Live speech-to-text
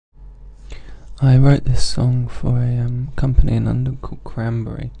I wrote this song for a company in London called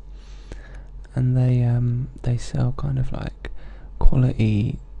Cranberry, and they sell kind of like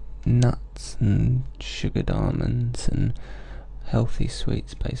quality nuts and sugared almonds and healthy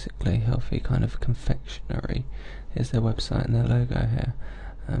sweets, basically healthy kind of confectionery. Here's their website and their logo here.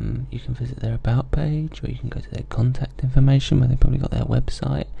 You can visit their about page, or you can go to their contact information where they probably got their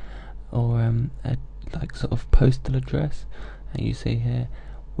website or a like sort of postal address, and you see here,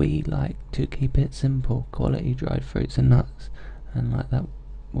 we like to keep it simple, quality dried fruits and nuts. And like that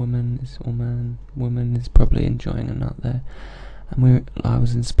woman is probably enjoying a nut there. And I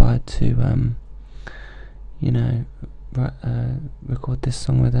was inspired to record this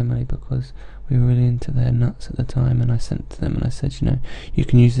song with Emily because we were really into their nuts at the time, and I sent it to them and I said, you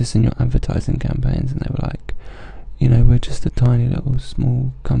can use this in your advertising campaigns, and they were like, we're just a tiny little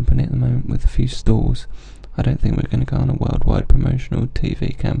small company at the moment with a few stalls. I don't think we're going to go on a worldwide promotional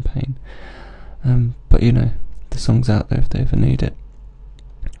TV campaign. But the song's out there if they ever need it.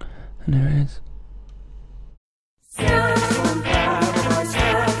 And there it is. Dried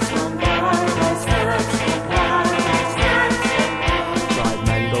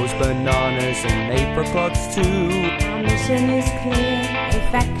mangoes, bananas and apricots too. Our mission is clear,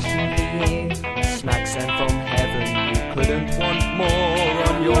 affection for you. Snacks sent from heaven, you couldn't want more.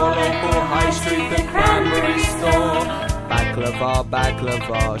 On your local high street, the Cranberry store.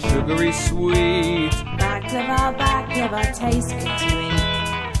 Baklava, sugary sweet. Baklava, tastes good to eat.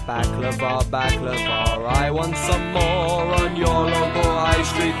 Baklava, I want some more. On your local high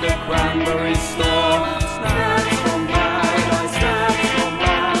street, the Cranberry store.